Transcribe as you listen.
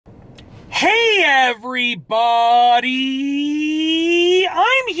Hey everybody!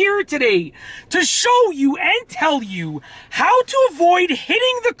 I'm here today to show you and tell you how to avoid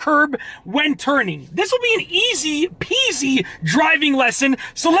hitting the curb when turning. This will be an easy peasy driving lesson,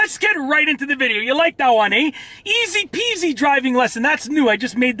 so let's get right into the video. You like that one, eh? Easy peasy driving lesson. That's new. I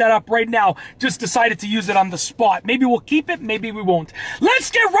just made that up right now. Just decided to use it on the spot. Maybe we'll keep it, maybe we won't.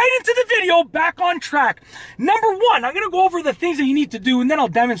 Let's get right into the video, back on track. Number one, I'm going to go over the things that you need to do and then I'll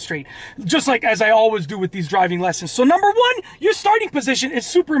demonstrate. Just like as I always do with these driving lessons. So number one, your starting position is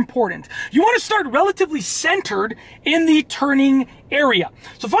super important. You want to start relatively centered in the turning area.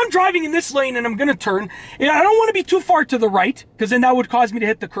 So if I'm driving in this lane and I'm going to turn, I don't want to be too far to the right because then that would cause me to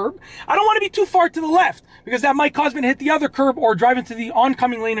hit the curb. I don't want to be too far to the left because that might cause me to hit the other curb or drive into the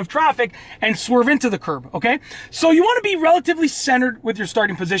oncoming lane of traffic and swerve into the curb, okay? So you want to be relatively centered with your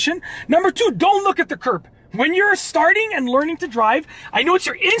starting position. Number two, don't look at the curb. When you're starting and learning to drive, I know it's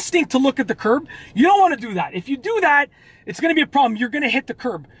your instinct to look at the curb. You don't want to do that. If you do that, it's going to be a problem. You're going to hit the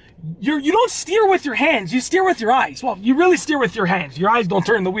curb. You don't steer with your hands. You steer with your eyes. Well, you really steer with your hands. Your eyes don't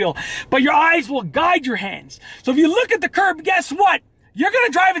turn the wheel, but your eyes will guide your hands. So if you look at the curb, guess what? You're going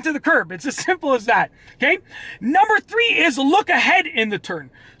to drive into the curb. It's as simple as that, okay? Number three is look ahead in the turn.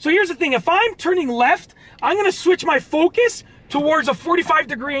 So here's the thing. If I'm turning left, I'm going to switch my focus towards a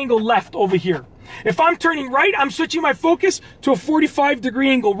 45-degree angle left over here. If I'm turning right, I'm switching my focus to a 45-degree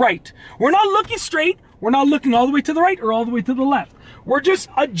angle right. We're not looking straight. We're not looking all the way to the right or all the way to the left. We're just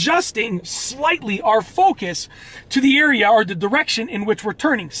adjusting slightly our focus to the area or the direction in which we're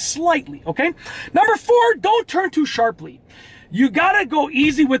turning slightly, okay? Number four, don't turn too sharply. You gotta go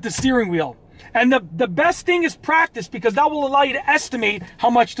easy with the steering wheel. And the best thing is practice, because that will allow you to estimate how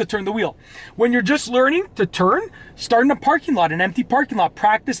much to turn the wheel. When you're just learning to turn, start in a parking lot, an empty parking lot,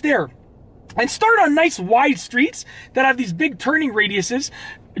 practice there. And start on nice wide streets that have these big turning radiuses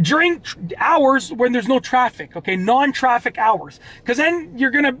during hours when there's no traffic, okay, non-traffic hours, because then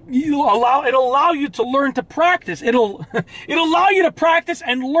it'll allow you to learn to practice. It'll allow you to practice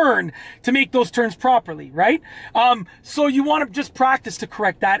and learn to make those turns properly, right? So you want to just practice to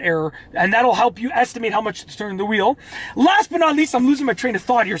correct that error, and that'll help you estimate how much to turn the wheel. Last but not least, I'm losing my train of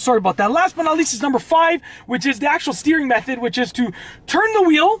thought here. Sorry about that. Last but not least is number five, which is the actual steering method, which is to turn the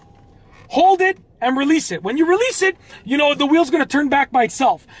wheel, hold it, and release it. When you release it, you know, the wheel's going to turn back by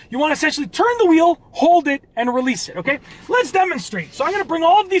itself. You want to essentially turn the wheel, hold it, and release it, okay? Let's demonstrate. So I'm going to bring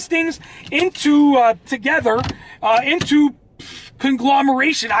all of these things into, together, into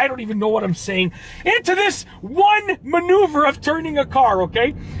conglomeration. I don't even know what I'm saying. Into this one maneuver of turning a car,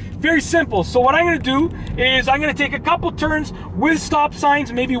 okay? Very simple. So what I'm going to do is I'm going to take a couple turns with stop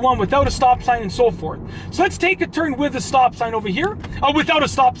signs, maybe one without a stop sign, and so forth. So let's take a turn with a stop sign over here, without a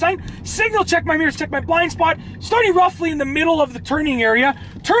stop sign. Signal, check my mirrors, check my blind spot, starting roughly in the middle of the turning area.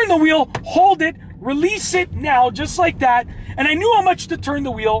 Turn the wheel, hold it, release it now, just like that. And I knew how much to turn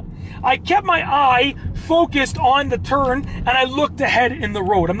the wheel. I kept my eye focused on the turn, and I looked ahead in the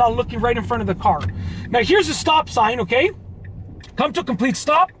road. I'm not looking right in front of the car. Now here's a stop sign, okay? Come to a complete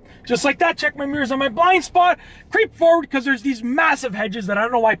stop. Just like that, check my mirrors on my blind spot, creep forward because there's these massive hedges that I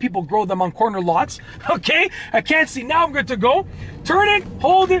don't know why people grow them on corner lots, okay? I can't see, now I'm good to go. Turn it,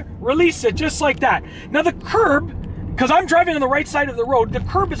 hold it, release it, just like that. Now the curb, because I'm driving on the right side of the road, the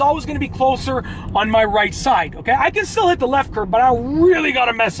curb is always going to be closer on my right side, okay? I can still hit the left curb, but I really got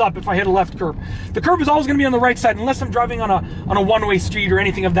to mess up if I hit a left curb. The curb is always going to be on the right side unless I'm driving on a one-way street or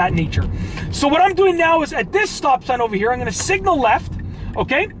anything of that nature. So what I'm doing now is at this stop sign over here, I'm going to signal left,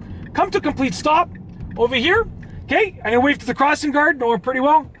 okay? Come to complete stop over here. Okay, I'm gonna wave to the crossing guard. Know her pretty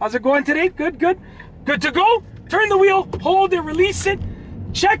well. How's it going today? Good, good. Good to go. Turn the wheel, hold it, release it.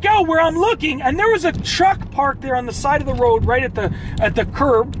 Check out where I'm looking, and there was a truck parked there on the side of the road, right at the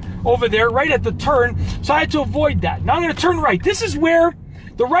curb over there, right at the turn. So I had to avoid that. Now I'm gonna turn right. This is where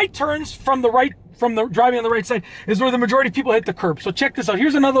the right turns from the driving on the right side is where the majority of people hit the curb. So check this out.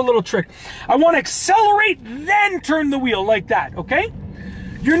 Here's another little trick. I want to accelerate, then turn the wheel like that, okay?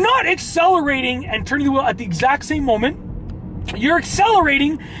 You're not accelerating and turning the wheel at the exact same moment. You're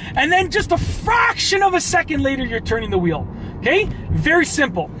accelerating, and then just a fraction of a second later, you're turning the wheel. Okay? Very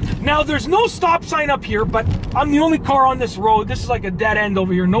simple. Now, there's no stop sign up here, but I'm the only car on this road. This is like a dead end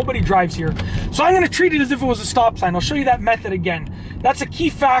over here. Nobody drives here. So I'm going to treat it as if it was a stop sign. I'll show you that method again. That's a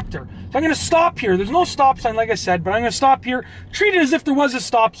key factor. So I'm going to stop here. There's no stop sign, like I said, but I'm going to stop here, treat it as if there was a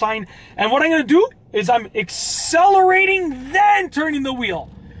stop sign. And what I'm going to do is I'm accelerating, then turning the wheel.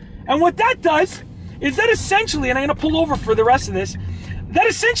 And what that does is that essentially, and I'm going to pull over for the rest of this, that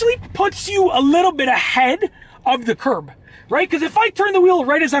essentially puts you a little bit ahead of the curb. right? Because if I turn the wheel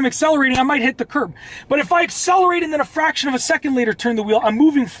right as I'm accelerating, I might hit the curb. But if I accelerate and then a fraction of a second later turn the wheel, I'm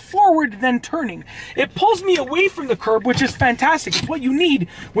moving forward then turning. It pulls me away from the curb, which is fantastic. It's what you need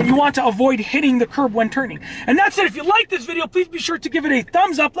when you want to avoid hitting the curb when turning. And that's it. If you like this video, please be sure to give it a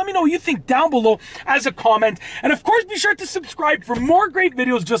thumbs up. Let me know what you think down below as a comment. And of course, be sure to subscribe for more great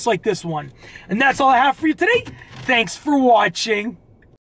videos just like this one. And that's all I have for you today. Thanks for watching.